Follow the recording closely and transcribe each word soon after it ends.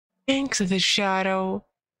Thanks, the shadow.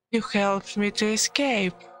 You helped me to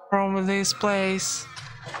escape from this place.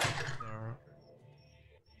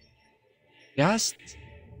 Just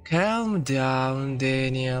calm down,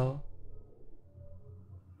 Daniel.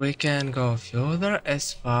 We can go further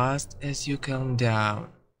as fast as you calm down,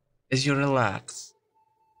 as you relax.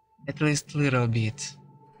 At least a little bit.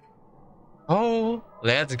 Oh,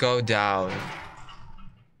 let's go down.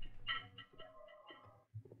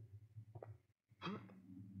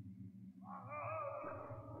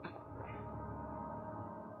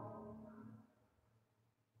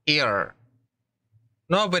 Here.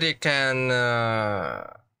 Nobody can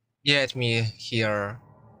get me here.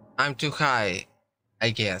 I'm too high, I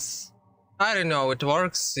guess. I don't know it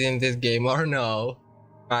works in this game or no.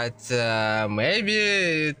 But maybe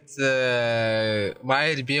it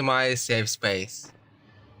might be my safe space.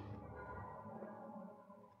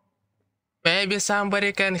 Maybe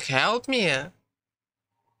somebody can help me?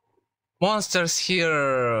 Monsters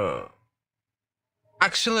here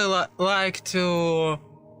actually like to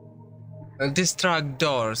destruct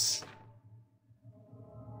doors.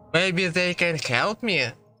 Maybe they can help me?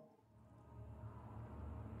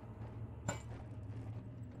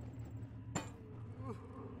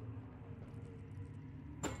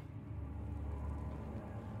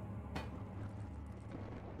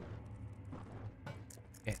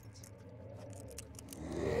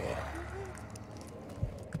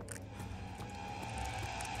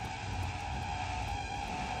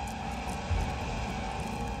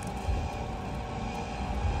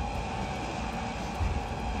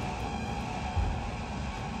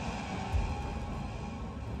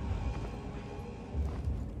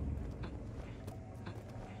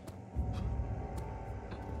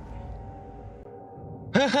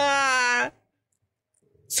 Haha!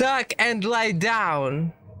 Suck and lie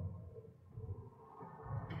down.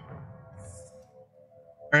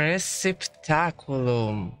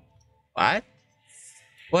 Receptaculum. What?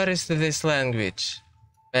 What is this language?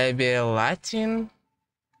 Maybe Latin?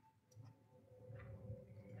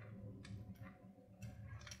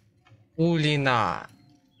 Ulina.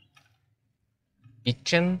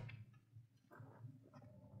 Kitchen?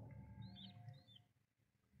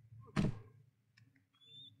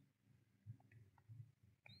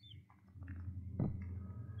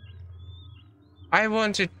 I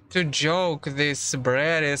wanted to joke this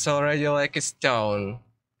bread is already like a stone,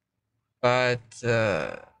 but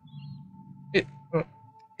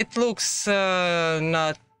it looks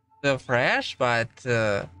not fresh, but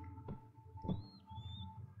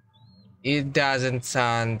it doesn't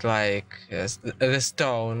sound like the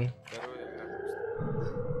stone.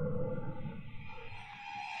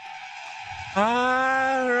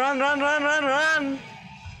 Ah, run, run, run, run, run!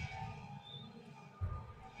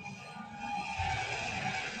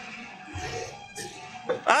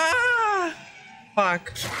 Ah!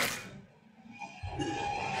 Fuck.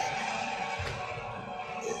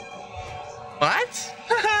 What?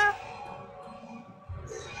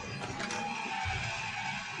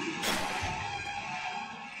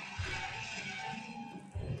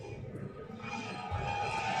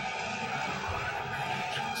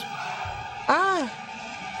 Ah!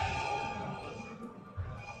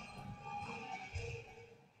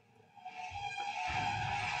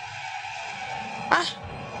 Ah!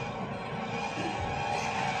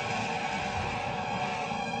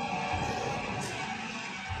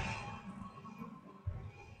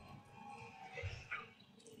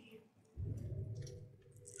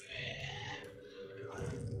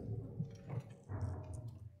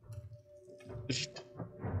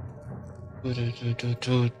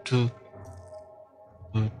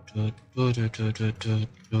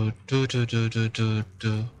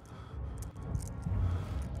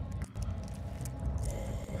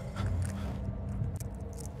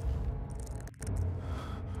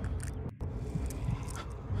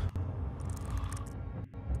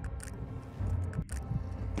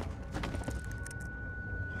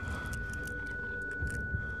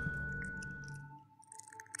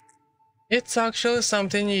 It's actually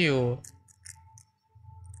something new.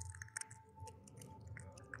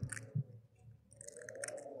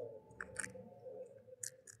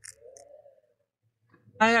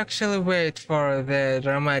 I actually wait for the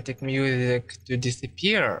dramatic music to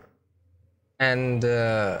disappear, and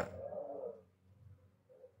I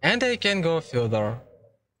can go further.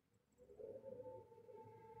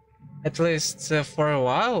 At least for a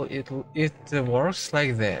while, it works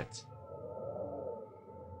like that.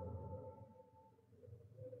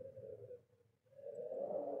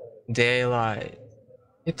 Daylight.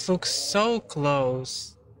 It looks so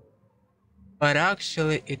close, but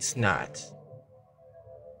actually it's not.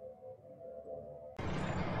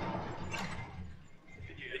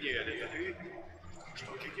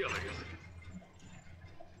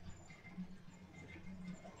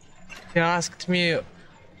 He asked me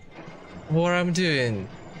what I'm doing.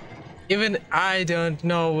 Even I don't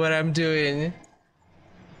know what I'm doing.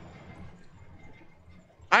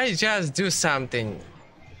 I just do something.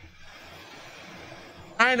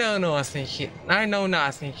 I know nothing here. I know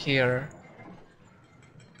nothing here.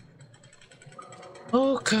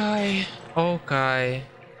 Okay. Okay.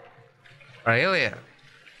 Really?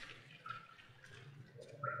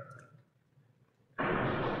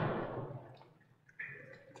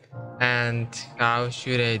 And how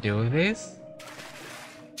should I do this?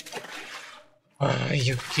 Are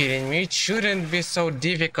you kidding me? It shouldn't be so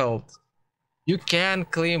difficult. You can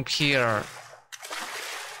climb here.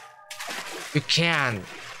 You can.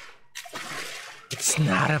 It's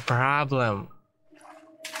not a problem.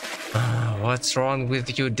 What's wrong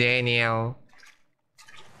with you, Daniel?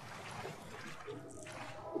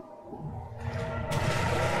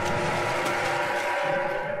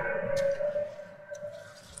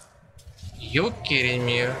 You kidding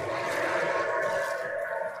me?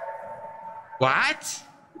 What?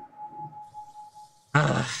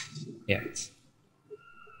 Yes.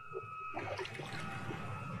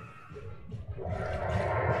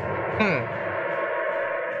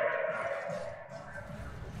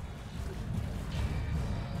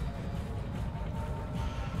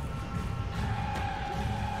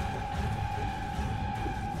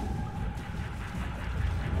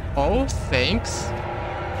 Oh, thanks.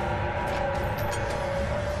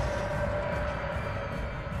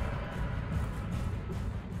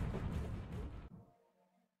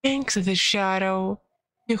 Thanks, the shadow.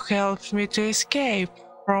 You helped me to escape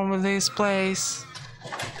from this place.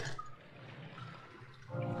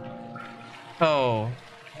 Oh,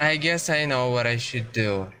 I guess I know what I should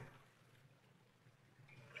do.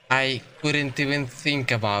 I couldn't even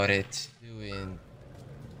think about it.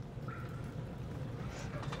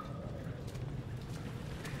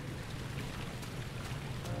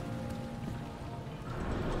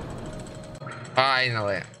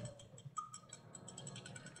 Finally.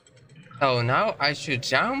 So now I should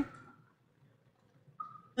jump?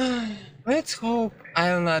 Let's hope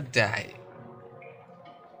I'll not die.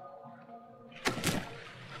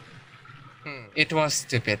 It was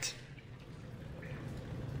stupid.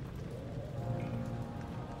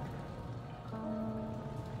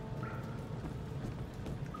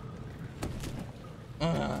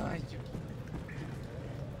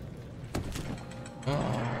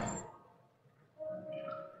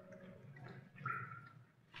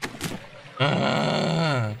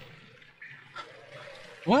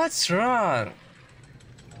 What's wrong?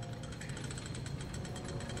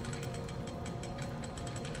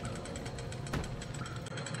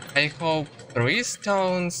 I hope 3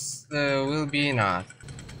 stones will be enough.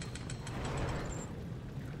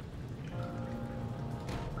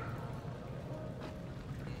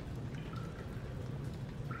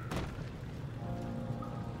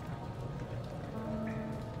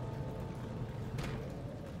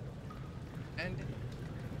 And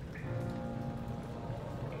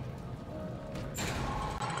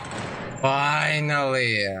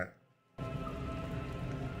finally.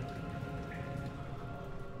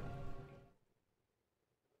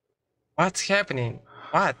 What's happening?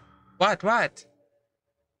 What? What?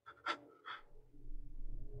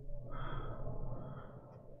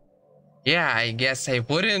 Yeah, I guess I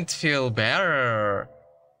wouldn't feel better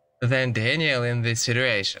than Daniel in this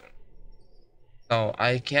situation. So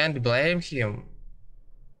I can't blame him.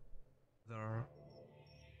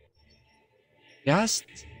 Just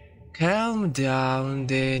calm down,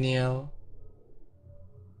 Daniel.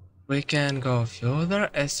 We can go further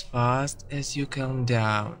as fast as you calm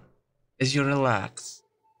down, as you relax.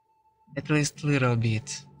 At least a little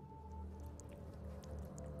bit.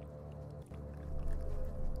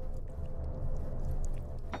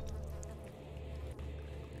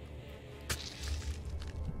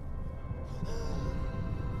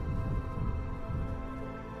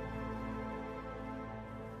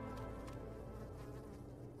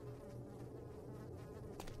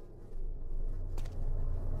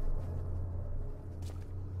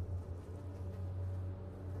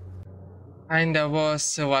 And I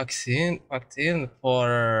was vaccine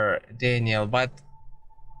for Daniel, but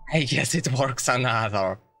I guess it works on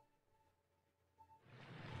other.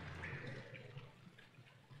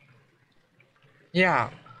 Yeah,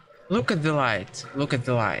 look at the light. Look at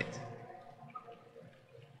the light.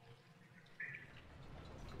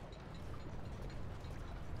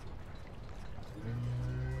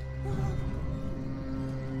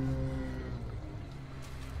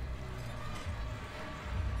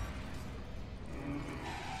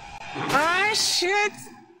 Ah, shit!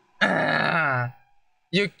 Ah,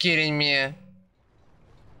 you kidding me?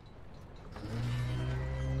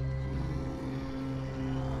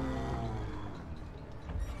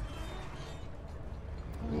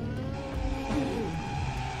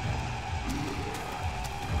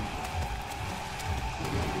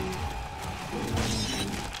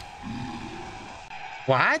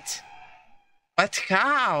 What? But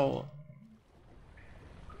how?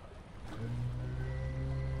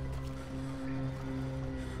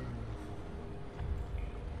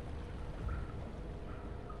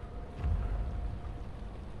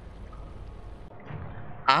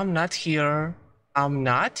 I'm not here. I'm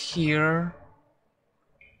not here.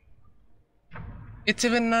 It's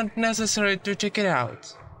even not necessary to check it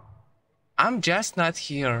out. I'm just not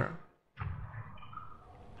here.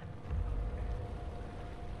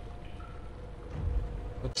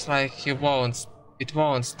 Looks like it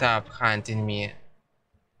won't stop hunting me.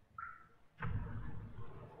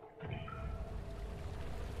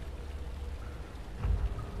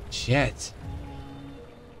 Shit.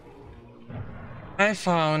 I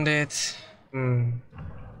found it.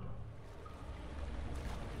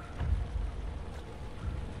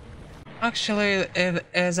 Actually,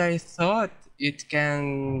 as I thought, it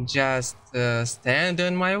can just stand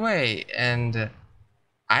in my way and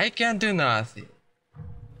I can do nothing.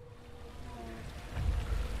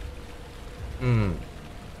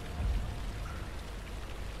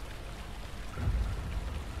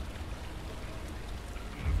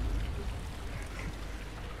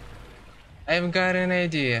 I've got an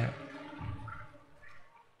idea,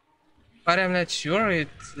 but I'm not sure it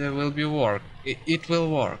will work. It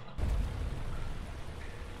will work.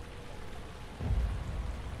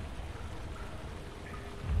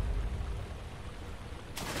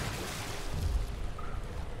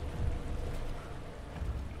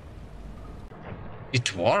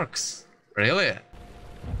 It works, really?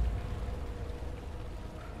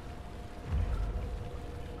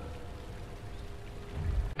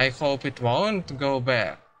 I hope it won't go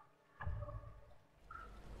back.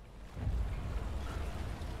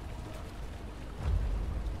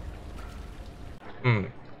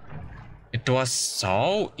 It was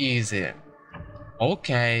so easy.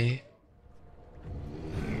 Okay.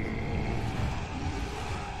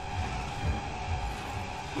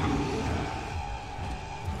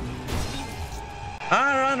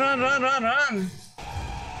 Ah, run!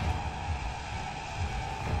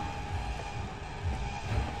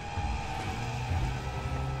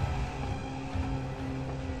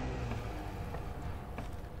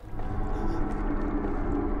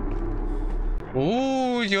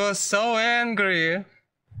 Ooh, you're so angry.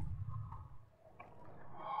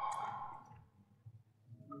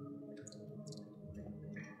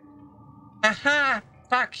 Haha,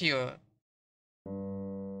 fuck you.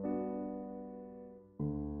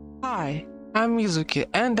 Hi, I'm Mizuki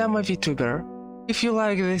and I'm a Vtuber. If you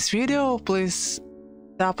like this video, please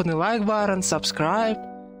tap on the like button, subscribe,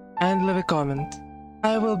 and leave a comment.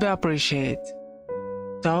 I will be appreciated.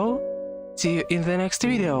 So, see you in the next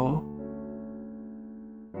video.